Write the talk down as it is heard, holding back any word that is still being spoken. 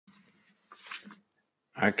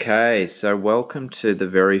Okay, so welcome to the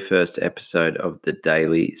very first episode of the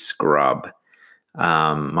Daily Scrub.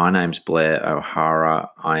 My name's Blair O'Hara.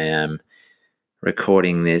 I am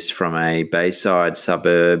recording this from a bayside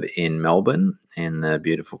suburb in Melbourne in the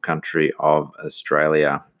beautiful country of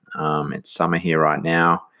Australia. It's summer here right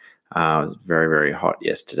now. It was very, very hot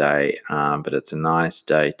yesterday, but it's a nice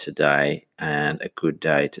day today and a good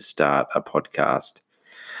day to start a podcast.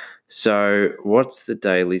 So, what's the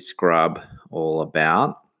Daily Scrub all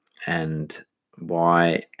about, and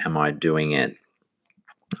why am I doing it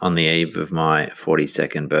on the eve of my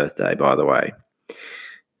 42nd birthday, by the way?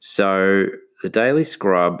 So, the Daily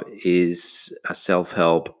Scrub is a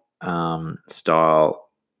self-help style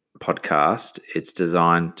podcast. It's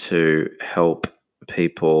designed to help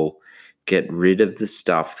people get rid of the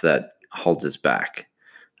stuff that holds us back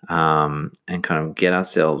and kind of get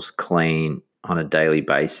ourselves clean on a daily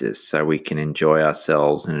basis so we can enjoy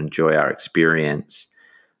ourselves and enjoy our experience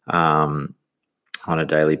on a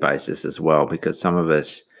daily basis as well, because some of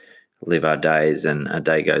us live our days and a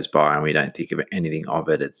day goes by and we don't think of anything of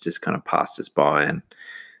it. It's just kind of passed us by and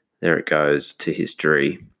there it goes to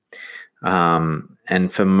history.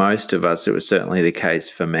 And for most of us, it was certainly the case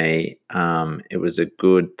for me. It was a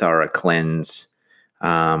good, thorough cleanse,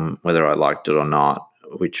 whether I liked it or not,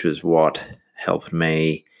 which was what helped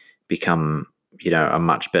me become, a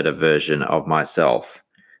much better version of myself.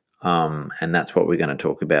 And that's what we're going to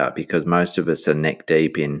talk about, because most of us are neck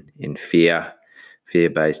deep in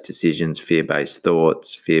fear-based decisions, fear-based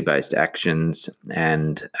thoughts, fear-based actions,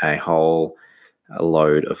 and a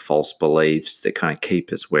load of false beliefs that kind of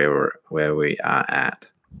keep us where we are at.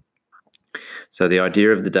 So the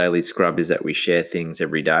idea of the Daily Scrub is that we share things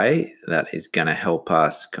every day that is going to help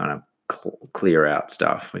us kind of clear out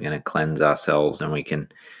stuff. We're going to cleanse ourselves and we can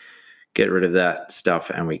get rid of that stuff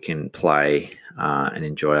and we can play and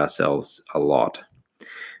enjoy ourselves a lot.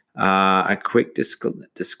 A quick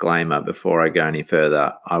disclaimer before I go any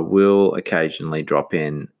further: I will occasionally drop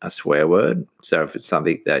in a swear word. So if it's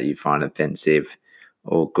something that you find offensive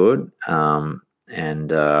or good, and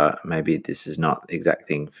maybe this is not the exact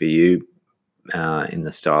thing for you in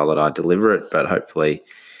the style that I deliver it, but hopefully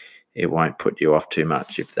it won't put you off too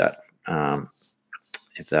much if that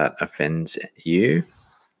offends you.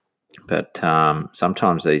 But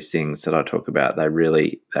sometimes these things that I talk about, they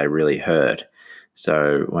really hurt.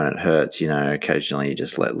 So when it hurts, occasionally you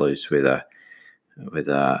just let loose with an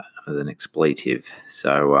expletive.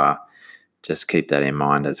 So just keep that in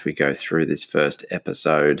mind as we go through this first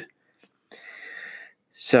episode.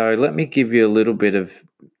 So let me give you a little bit of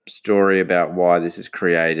story about why this is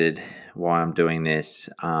created, why I'm doing this,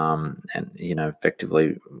 and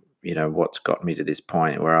effectively, what's got me to this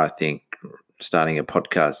point where I think starting a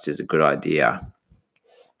podcast is a good idea.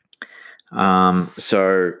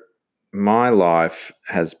 So my life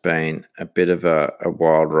has been a bit of a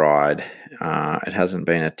wild ride. It hasn't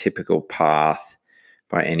been a typical path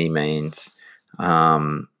by any means.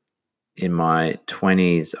 In my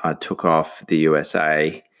 20s, I took off the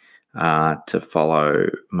USA to follow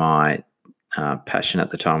my passion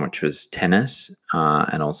at the time, which was tennis,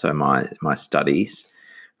 and also my studies.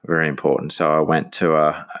 Very important. So I went to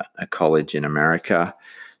a college in America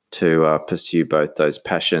to pursue both those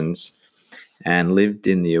passions, and lived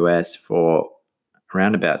in the US for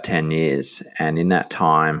around about 10 years. And in that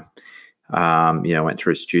time, went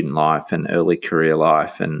through student life and early career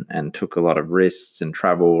life and took a lot of risks and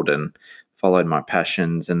traveled and followed my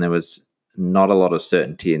passions. And there was not a lot of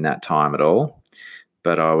certainty in that time at all.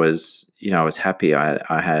 But I was happy. I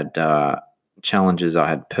had challenges. I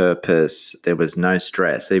had purpose. There was no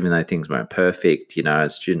stress, even though things weren't perfect.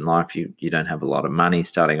 As student life, you don't have a lot of money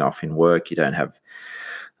starting off in work. You don't have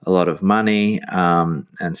a lot of money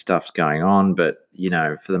and stuff's going on. But,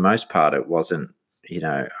 for the most part, it wasn't,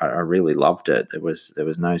 I really loved it. There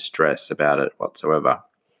was no stress about it whatsoever.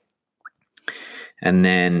 And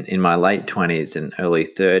then in my late 20s and early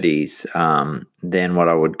 30s, then what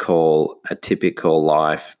I would call a typical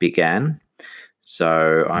life began.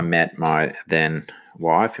 So I met my then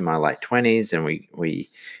wife in my late 20s, and we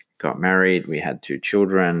got married. We had 2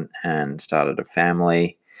 children and started a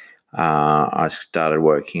family. I started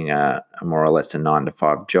working a more or less a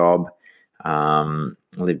 9-to-5 job.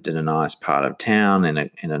 Lived in a nice part of town in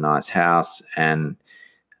a nice house, and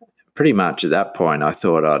pretty much at that point I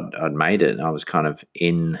thought I'd made it. I was kind of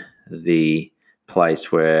in the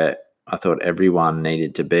place where I thought everyone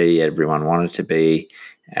needed to be, everyone wanted to be,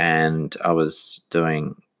 and I was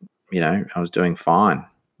doing fine,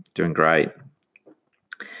 doing great.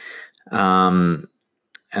 And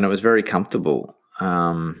it was very comfortable.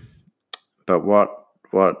 But what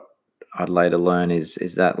I'd later learn is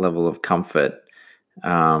that level of comfort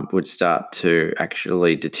would start to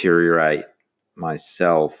actually deteriorate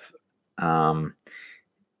myself in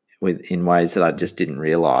ways that I just didn't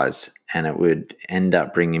realize, and it would end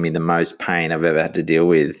up bringing me the most pain I've ever had to deal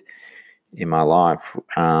with in my life,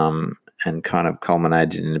 and kind of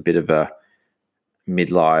culminated in a bit of a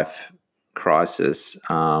midlife crisis,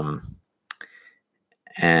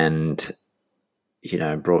 and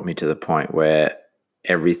brought me to the point where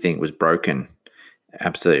everything was broken.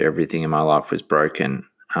 Absolutely everything in my life was broken,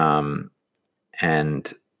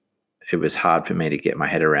 and it was hard for me to get my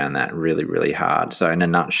head around that. Really, really hard. So, in a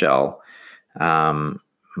nutshell,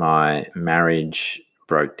 my marriage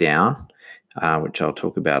broke down, which I'll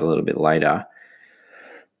talk about a little bit later.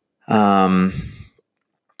 And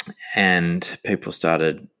people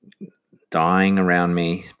started dying around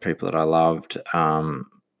me, people that I loved.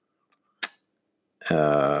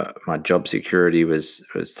 My job security was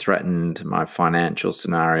threatened. My financial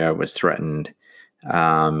scenario was threatened.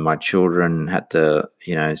 My children had to,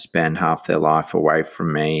 spend half their life away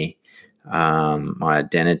from me. My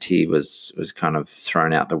identity was kind of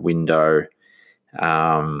thrown out the window.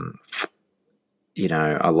 I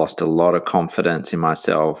lost a lot of confidence in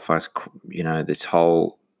myself. This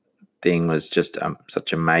whole thing was just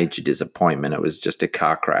such a major disappointment. It was just a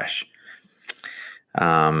car crash.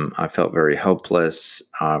 I felt very helpless.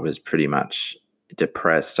 I was pretty much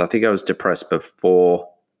depressed. I think I was depressed before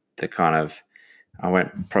I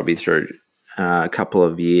went probably through a couple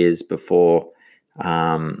of years before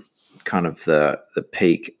kind of the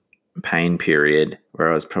peak pain period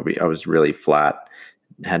where I was really flat,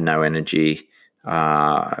 had no energy,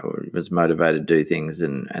 was motivated to do things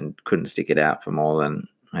and couldn't stick it out for more than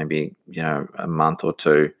maybe, a month or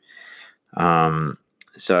two.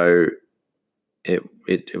 So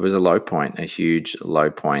it was a low point, a huge low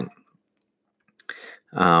point.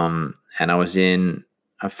 And I was in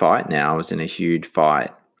a fight now. I was in a huge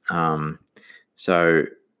fight. It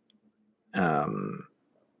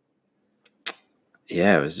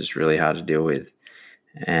was just really hard to deal with.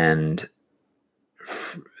 And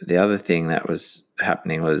the other thing that was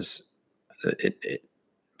happening was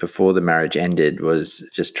before the marriage ended was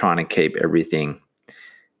just trying to keep everything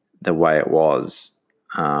the way it was.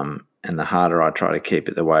 And the harder I try to keep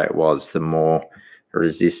it the way it was, the more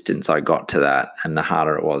resistance I got to that, and the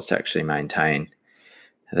harder it was to actually maintain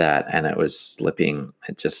that. And it was slipping.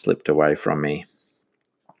 It just slipped away from me.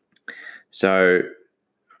 So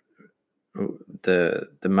the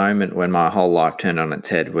moment when my whole life turned on its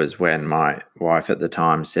head was when my wife at the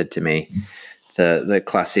time said to me the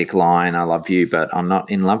classic line, "I love you, but I'm not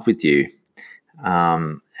in love with you."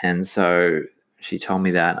 And so she told me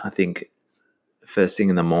that, I think, first thing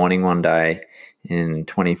in the morning one day in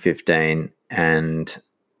 2015, and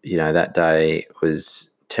that day was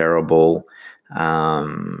terrible.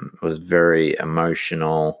 It was very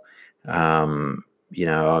emotional. I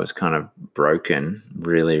was kind of broken.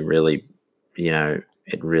 Really, really,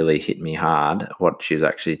 it really hit me hard what she was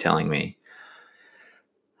actually telling me.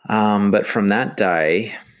 But from that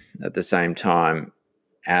day, at the same time,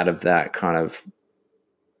 out of that kind of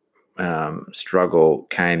struggle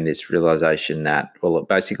came this realization that,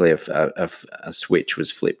 basically a switch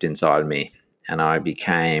was flipped inside me, and I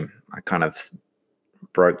kind of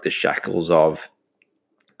broke the shackles of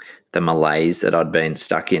the malaise that I'd been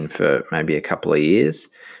stuck in for maybe a couple of years,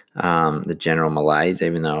 the general malaise,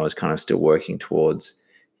 even though I was kind of still working towards,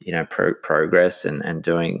 progress and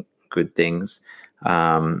doing good things.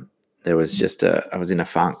 There was I was in a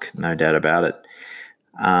funk, no doubt about it.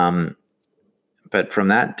 But from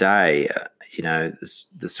that day,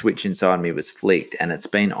 the switch inside me was flicked, and it's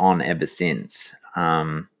been on ever since.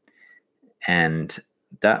 And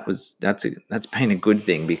that's been a good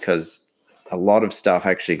thing, because a lot of stuff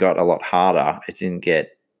actually got a lot harder. It didn't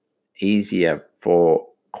get easier for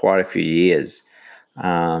quite a few years.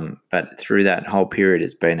 But through that whole period,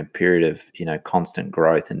 it's been a period of, constant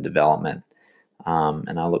growth and development.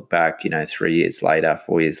 And I look back, 3 years later,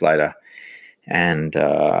 4 years later, and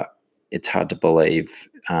it's hard to believe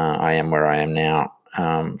I am where I am now,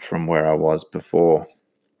 from where I was before.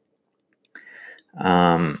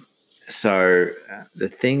 So the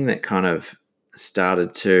thing that kind of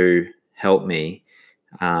started to help me,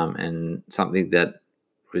 and something that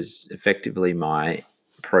was effectively my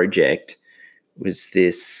project, was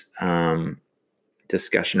this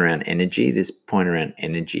discussion around energy, this point around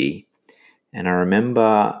energy. And I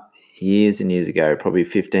remember years and years ago, probably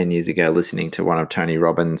 15 years ago, listening to one of Tony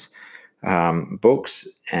Robbins' books,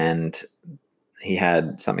 and he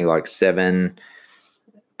had something like 7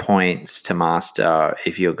 points to master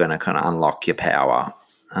if you're going to kind of unlock your power.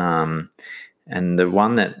 And the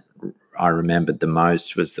one that I remembered the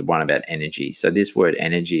most was the one about energy. So this word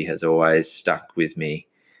energy has always stuck with me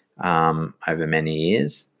over many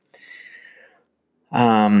years.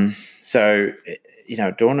 So,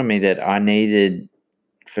 it dawned on me that I needed,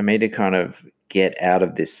 for me to kind of get out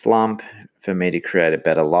of this slump, for me to create a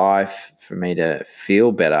better life, for me to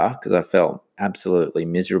feel better, because I felt absolutely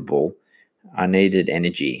miserable, I needed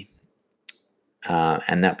energy.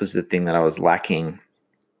 And that was the thing that I was lacking,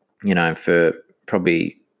 for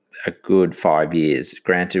probably a good 5 years.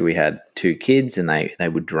 Granted, we had 2 kids and they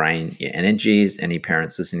would drain your energies. Any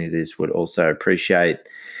parents listening to this would also appreciate.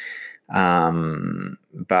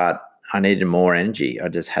 But I needed more energy. I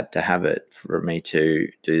just had to have it for me to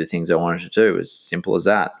do the things I wanted to do, as simple as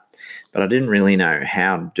that. But I didn't really know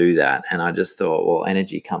how to do that. And I just thought, well,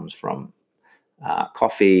 energy comes from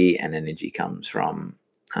coffee, and energy comes from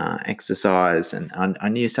exercise. And I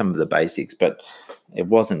knew some of the basics, but it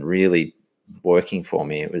wasn't really working for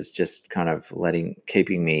me. It was just kind of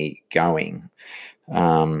keeping me going.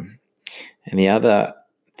 And the other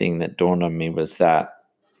thing that dawned on me was that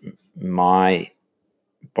my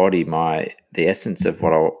body, the essence of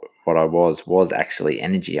what I was actually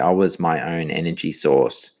energy. I was my own energy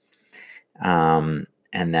source, and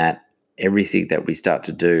that everything that we start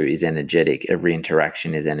to do is energetic. Every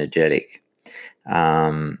interaction is energetic,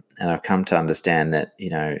 and I've come to understand that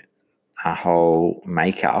our whole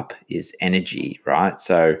makeup is energy, right?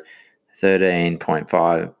 So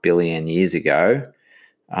 13.5 billion years ago,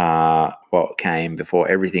 what came before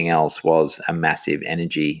everything else was a massive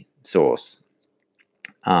energy source.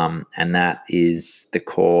 And that is the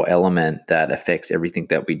core element that affects everything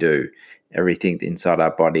that we do, everything inside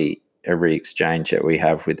our body, every exchange that we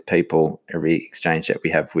have with people, every exchange that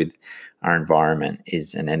we have with our environment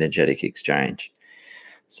is an energetic exchange.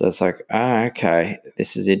 So it's like, okay,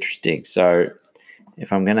 this is interesting. So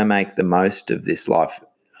if I'm going to make the most of this life,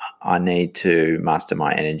 I need to master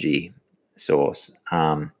my energy source.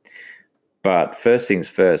 But first things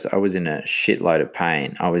first, I was in a shitload of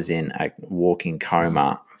pain. I was in a walking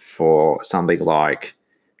coma for something like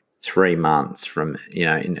 3 months from,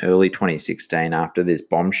 in early 2016 after this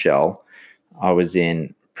bombshell. I was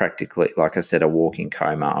in practically, like I said, a walking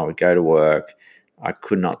coma. I would go to work. I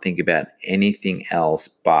could not think about anything else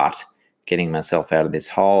but getting myself out of this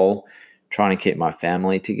hole, trying to keep my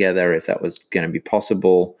family together if that was going to be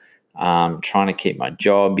possible, trying to keep my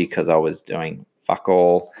job because I was doing fuck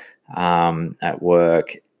all at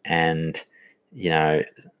work. And, at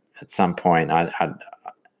some point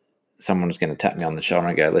someone was going to tap me on the shoulder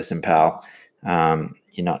and go, listen, pal,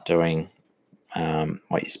 you're not doing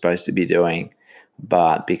what you're supposed to be doing.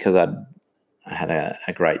 But because I had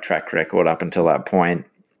a great track record up until that point,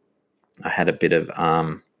 I had a bit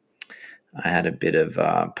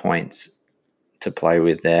of points to play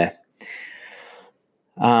with there.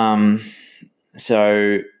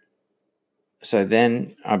 So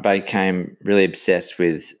then I became really obsessed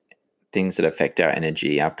with things that affect our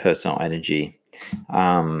energy, our personal energy.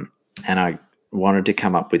 And I wanted to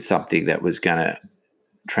come up with something that was going to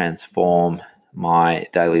transform my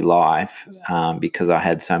daily life because I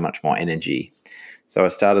had so much more energy. So I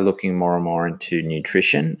started looking more and more into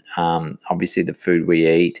nutrition. Obviously, the food we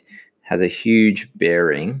eat has a huge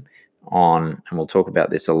bearing on, and we'll talk about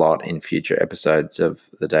this a lot in future episodes of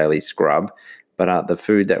the Daily Scrub, but the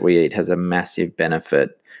food that we eat has a massive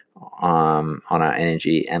benefit on our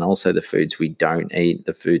energy, and also the foods we don't eat,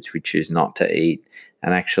 the foods we choose not to eat,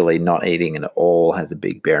 and actually not eating at all has a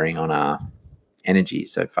big bearing on our energy.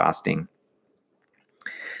 So fasting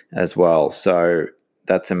as well. So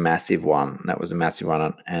that's a massive one. That was a massive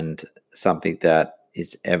one, and something that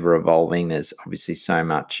is ever evolving. There's obviously so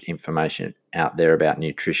much information out there about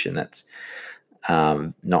nutrition that's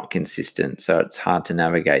not consistent. So it's hard to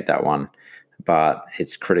navigate that one, but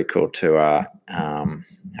it's critical to our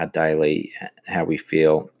daily, how we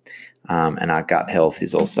feel. And our gut health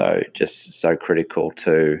is also just so critical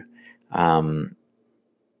to our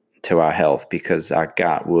health, because our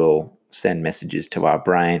gut will send messages to our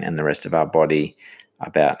brain and the rest of our body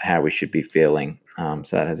about how we should be feeling.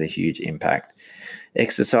 So that has a huge impact.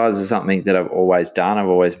 Exercise is something that I've always done. I've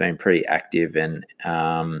always been pretty active and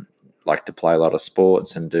like to play a lot of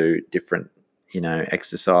sports and do different,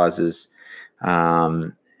 exercises.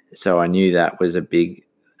 So I knew that was a big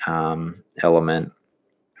element.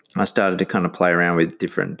 I started to kind of play around with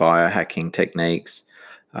different biohacking techniques.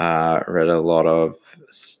 Read a lot of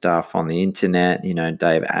stuff on the internet,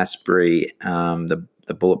 Dave Asprey, the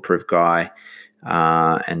Bulletproof guy,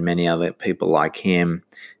 and many other people like him,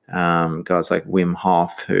 guys like Wim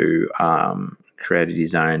Hof, who created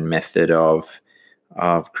his own method of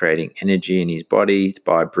creating energy in his body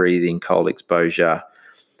by breathing cold exposure.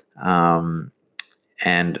 And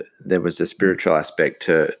there was a spiritual aspect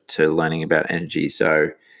to learning about energy.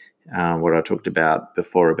 So what I talked about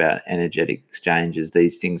before about energetic exchanges,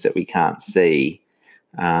 these things that we can't see,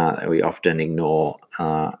 that we often ignore,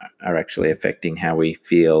 are actually affecting how we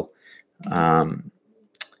feel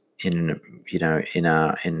in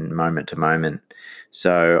moment to moment.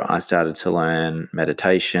 So I started to learn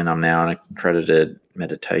meditation. I'm now an accredited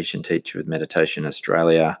meditation teacher with Meditation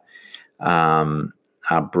Australia.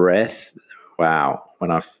 Our breath. Wow.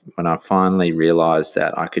 When I finally realized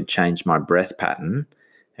that I could change my breath pattern,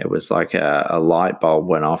 it was like a light bulb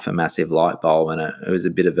went off, a massive light bulb, and it was a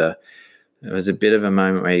bit of a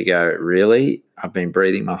moment where you go, really? I've been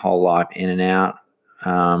breathing my whole life in and out,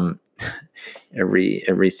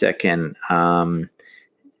 every second,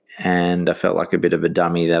 and I felt like a bit of a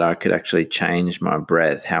dummy that I could actually change my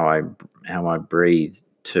breath, how I breathe,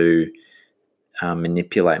 to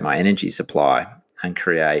manipulate my energy supply and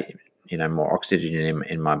create more oxygen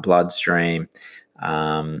in my bloodstream,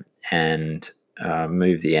 and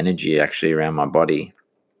move the energy actually around my body.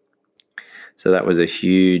 So that was a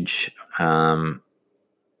huge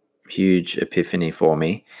epiphany for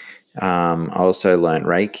me. I also learned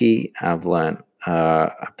Reiki. I've learned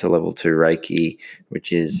up to level 2 Reiki,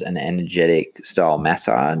 which is an energetic style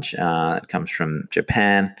massage. It comes from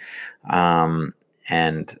Japan.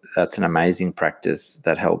 And that's an amazing practice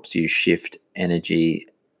that helps you shift energy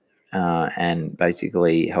and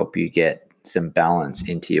basically help you get some balance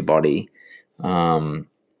into your body. And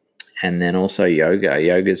then also yoga.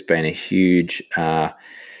 Yoga's been a huge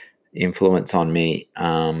influence on me,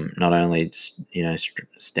 not only just,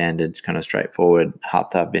 standard kind of straightforward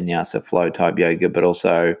hatha vinyasa flow type yoga, but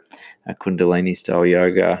also a kundalini style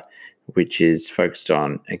yoga, which is focused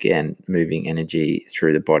on, again, moving energy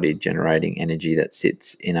through the body, generating energy that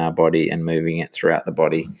sits in our body and moving it throughout the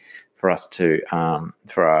body for us to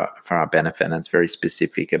for our benefit. And it's very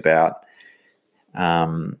specific about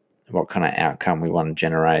what kind of outcome we want to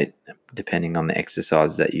generate depending on the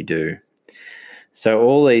exercises that you do. So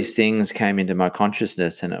all these things came into my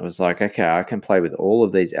consciousness, and it was like, okay, I can play with all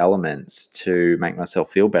of these elements to make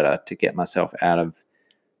myself feel better, to get myself out of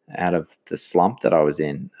the slump that I was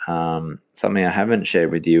in. Something I haven't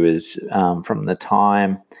shared with you is from the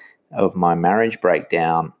time of my marriage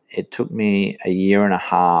breakdown, it took me a year and a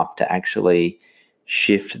half to actually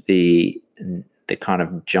shift the kind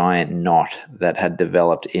of giant knot that had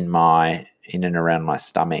developed in and around my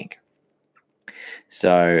stomach.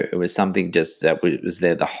 So it was something just that was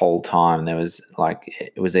there the whole time. There was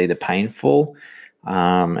it was either painful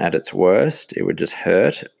at its worst, it would just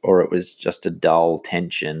hurt, or it was just a dull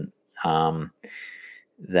tension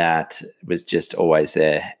that was just always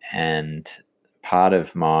there. And part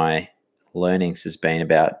of my learnings has been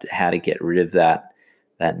about how to get rid of that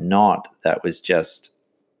knot that was just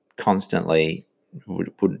constantly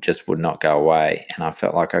would not go away. And I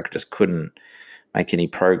felt like I just couldn't make any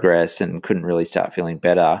progress and couldn't really start feeling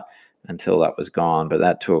better until that was gone. But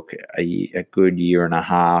that took a good year and a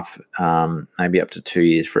half, maybe up to 2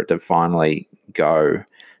 years, for it to finally go.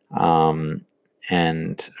 And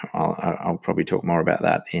I'll probably talk more about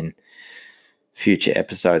that in future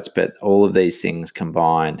episodes. But all of these things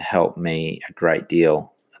combined helped me a great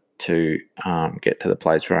deal to get to the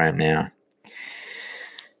place where I am now.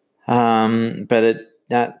 But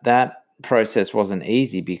that process wasn't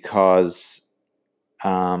easy, because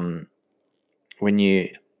when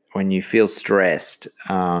you feel stressed,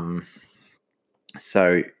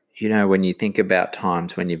 so when you think about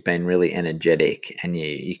times when you've been really energetic and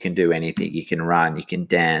you can do anything, you can run, you can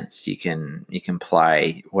dance, you can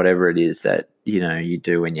play, whatever it is that you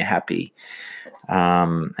do when you're happy,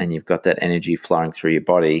 and you've got that energy flowing through your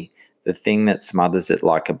body. The thing that smothers it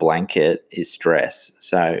like a blanket is stress.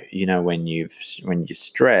 So when you're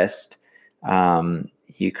stressed,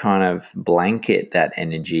 you kind of blanket that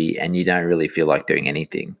energy and you don't really feel like doing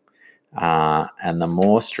anything. And the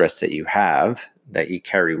more stress that you have, that you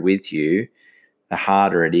carry with you, the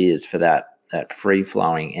harder it is for that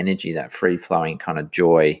free-flowing energy, that free-flowing kind of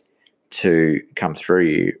joy to come through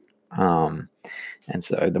you. And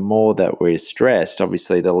so the more that we're stressed,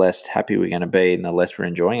 obviously, the less happy we're going to be and the less we're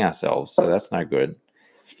enjoying ourselves. So that's no good.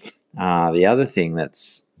 The other thing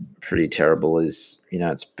that's pretty terrible is,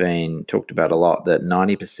 it's been talked about a lot, that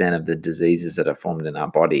 90% of the diseases that are formed in our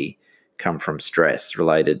body come from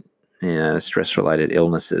stress-related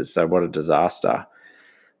illnesses. So what a disaster.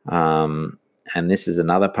 And this is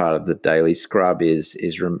another part of the daily scrub is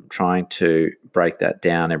trying to break that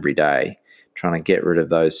down every day, trying to get rid of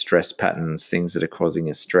those stress patterns, things that are causing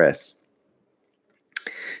us stress.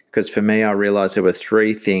 Because for me, I realized there were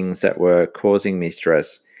 3 things that were causing me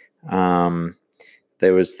stress.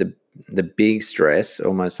 there was the big stress,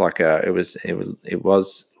 almost like it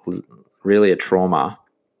was really a trauma,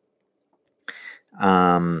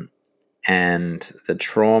 and the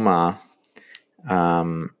trauma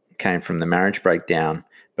came from the marriage breakdown,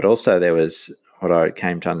 but also there was, what I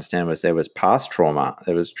came to understand was, there was past trauma.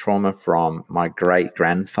 There was trauma from my great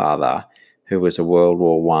grandfather, who was a World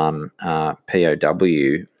War One POW.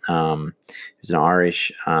 He was an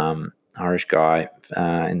Irish guy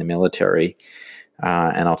in the military,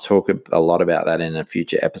 and I'll talk a lot about that in a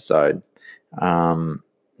future episode.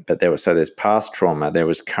 But there's past trauma, there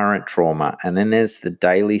was current trauma, and then there's the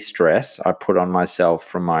daily stress I put on myself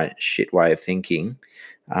from my shit way of thinking,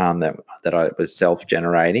 that I was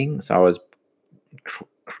self-generating. So I was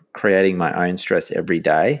creating my own stress every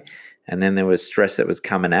day, and then there was stress that was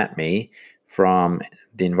coming at me from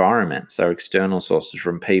the environment, so external sources,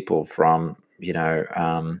 from people, from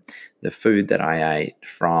the food that I ate,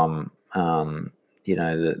 from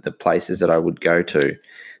the places that I would go to.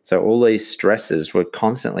 So all these stresses were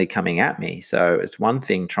constantly coming at me. So it's one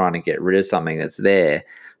thing trying to get rid of something that's there,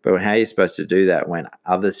 but how are you supposed to do that when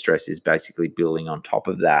other stress is basically building on top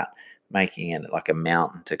of that, making it like a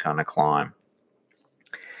mountain to kind of climb?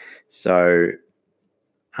 So,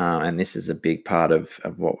 and this is a big part of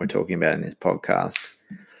what we're talking about in this podcast.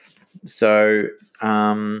 So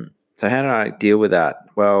how did I deal with that?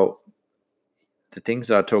 Well, the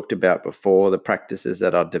things I talked about before, the practices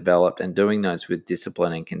that I developed, and doing those with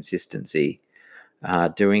discipline and consistency,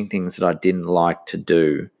 doing things that I didn't like to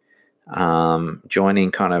do,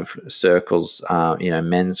 joining kind of circles,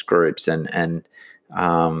 men's groups, and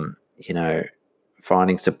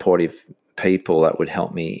finding supportive people that would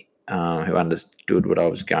help me, who understood what I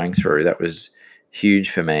was going through. That was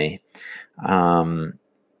huge for me.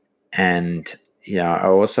 And I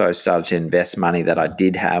also started to invest money that I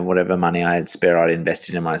did have. Whatever money I had spare, I'd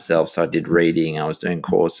invested in myself. So I did reading, I was doing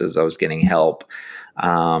courses, I was getting help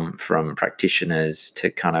from practitioners to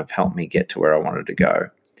kind of help me get to where I wanted to go.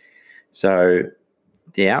 So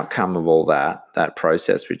the outcome of all that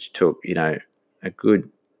process, which took, a good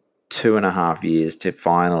 2.5 years to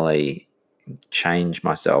finally change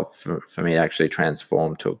myself, for me to actually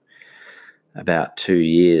transform, took about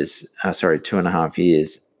 2.5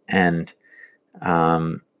 years. And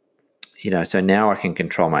so now I can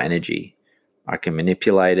control my energy. I can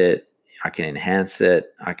manipulate it. I can enhance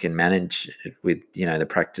it. I can manage it with, the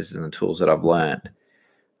practices and the tools that I've learned.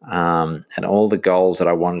 And all the goals that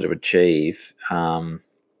I wanted to achieve have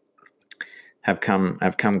come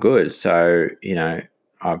good. So,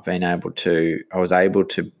 I was able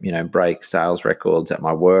to, break sales records at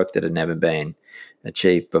my work that had never been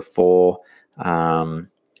achieved before. I'm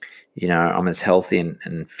as healthy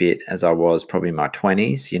and fit as I was probably in my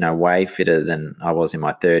 20s, way fitter than I was in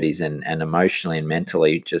my 30s, and emotionally and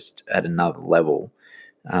mentally just at another level,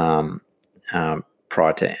 prior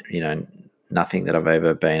to, nothing that I've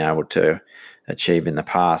ever been able to achieve in the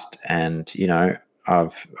past. And, I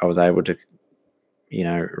was able to,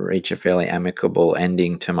 reach a fairly amicable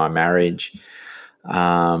ending to my marriage,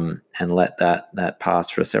 and let that pass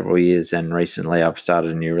for several years. And recently I've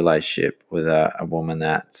started a new relationship with a woman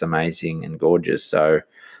that's amazing and gorgeous. So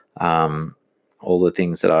all the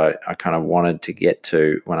things that I kind of wanted to get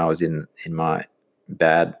to when I was in my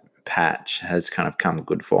bad patch has kind of come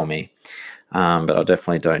good for me. But I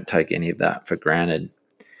definitely don't take any of that for granted.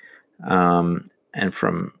 And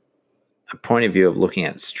from a point of view of looking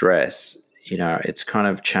at stress, it's kind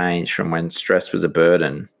of changed from when stress was a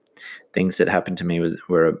burden. Things that happened to me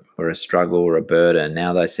were a struggle or a burden.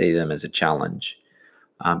 Now they see them as a challenge,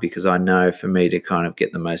 because I know for me to kind of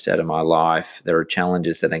get the most out of my life, there are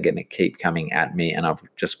challenges that are going to keep coming at me, and I've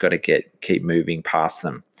just got to keep moving past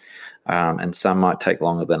them. And some might take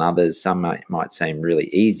longer than others. Some might seem really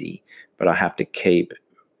easy, but I have to keep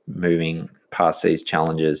moving past these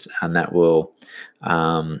challenges, and that will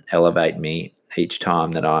elevate me each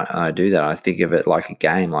time that I do that. I think of it like a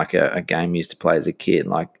game, like a game you used to play as a kid.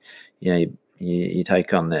 Like, you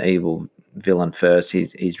take on the evil villain first,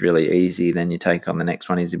 he's really easy. Then you take on the next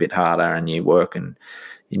one, he's a bit harder, and you work and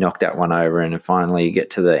you knock that one over, and then finally you get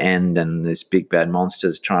to the end, and this big bad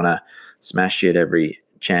monster's trying to smash you at every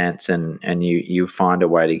chance, and you find a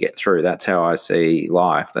way to get through. That's how I see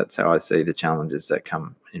life. That's how I see the challenges that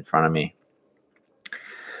come in front of me.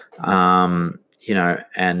 And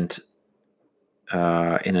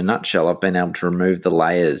in a nutshell, I've been able to remove the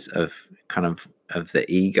layers of the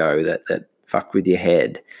ego that fuck with your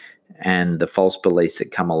head, and the false beliefs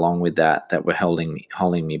that come along with that were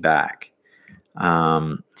holding me back.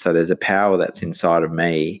 So there's a power that's inside of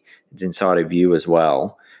me. It's inside of you as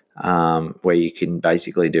well, where you can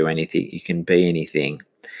basically do anything. You can be anything.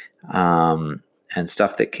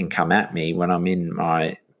 stuff that can come at me when I'm in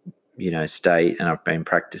my state and I've been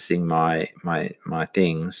practicing my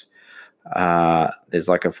things. There's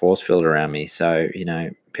like a force field around me, so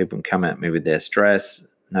people can come at me with their stress,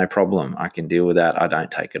 no problem. I can deal with that. I don't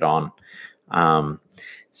take it on. And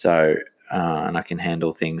I can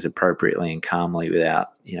handle things appropriately and calmly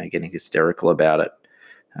without getting hysterical about it,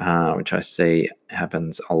 which I see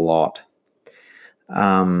happens a lot.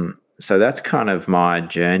 So that's kind of my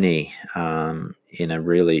journey in a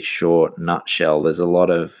really short nutshell. There's a lot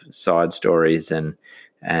of side stories and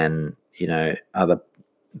other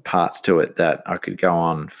parts to it that I could go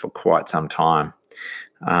on for quite some time.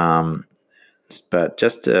 But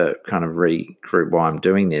just to kind of regroup why I'm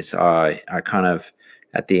doing this, I kind of,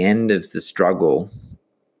 at the end of the struggle,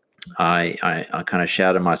 I kind of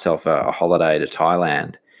shouted myself a holiday to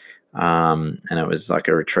Thailand. And it was like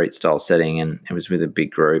a retreat style setting, and it was with a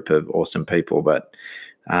big group of awesome people. But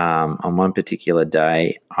on one particular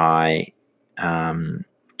day, I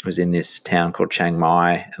was in this town called Chiang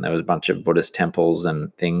Mai, and there was a bunch of Buddhist temples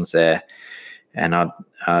and things there. And I'd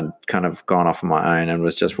kind of gone off on my own and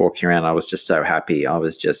was just walking around. I was just so happy.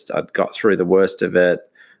 I'd got through the worst of it.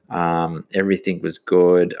 Everything was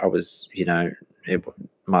good. I was,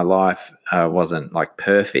 my life wasn't like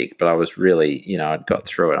perfect, but I was really, I'd got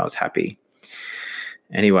through it. I was happy.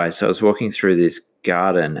 Anyway, so I was walking through this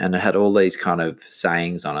garden, and it had all these kind of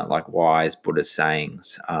sayings on it, like wise Buddhist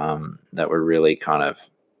sayings that were really kind of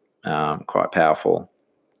quite powerful.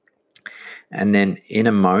 And then in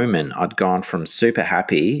a moment, I'd gone from super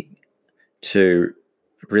happy to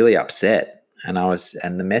really upset. And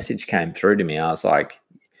the message came through to me. I was like,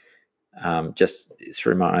 just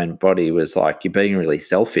through my own body, was like, you're being really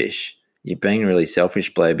selfish. You're being really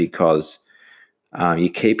selfish, Blair, because you're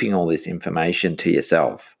keeping all this information to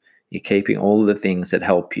yourself. You're keeping all the things that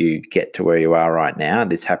help you get to where you are right now,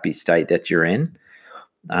 this happy state that you're in.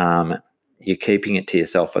 You're keeping it to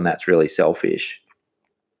yourself, and that's really selfish.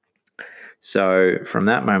 So from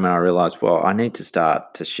that moment, I realized, well, I need to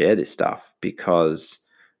start to share this stuff because,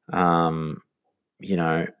 if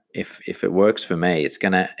it works for me, it's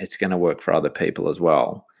gonna work for other people as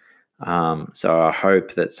well. So I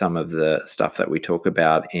hope that some of the stuff that we talk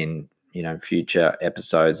about in future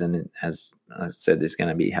episodes, and as I said, there's going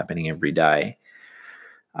to be happening every day,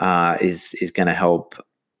 is going to help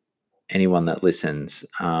anyone that listens.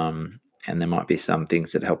 And there might be some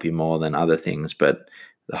things that help you more than other things, but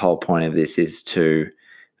the whole point of this is to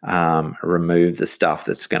remove the stuff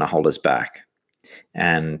that's going to hold us back.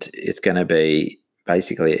 And it's going to be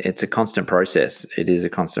basically, it's a constant process. It is a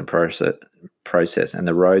constant process. And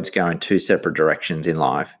the roads go in two separate directions in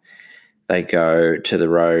life. They go to the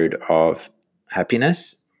road of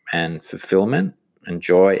happiness and fulfillment and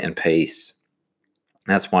joy and peace.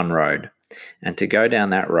 That's one road. And to go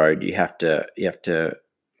down that road, you have to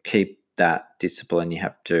keep that discipline. You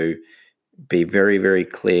have to be very, very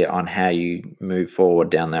clear on how you move forward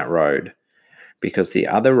down that road, because the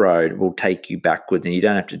other road will take you backwards and you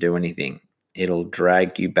don't have to do anything. It'll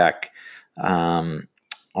drag you back on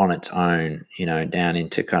its own, down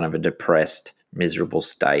into kind of a depressed, miserable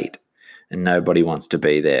state, and nobody wants to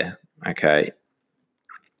be there. Okay.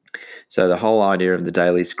 So the whole idea of the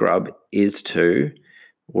daily scrub is to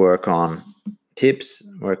work on tips,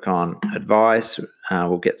 work on advice.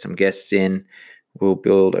 We'll get some guests in. We'll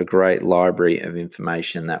build a great library of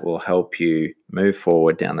information that will help you move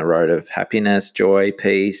forward down the road of happiness, joy,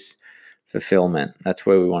 peace, fulfillment. That's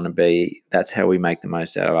where we want to be. That's how we make the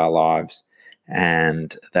most out of our lives.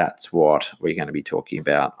 And that's what we're going to be talking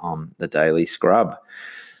about on the Daily Scrub.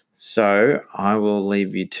 So I will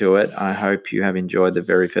leave you to it. I hope you have enjoyed the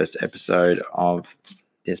very first episode of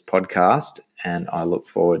this podcast, and I look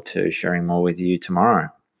forward to sharing more with you tomorrow.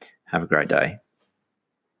 Have a great day.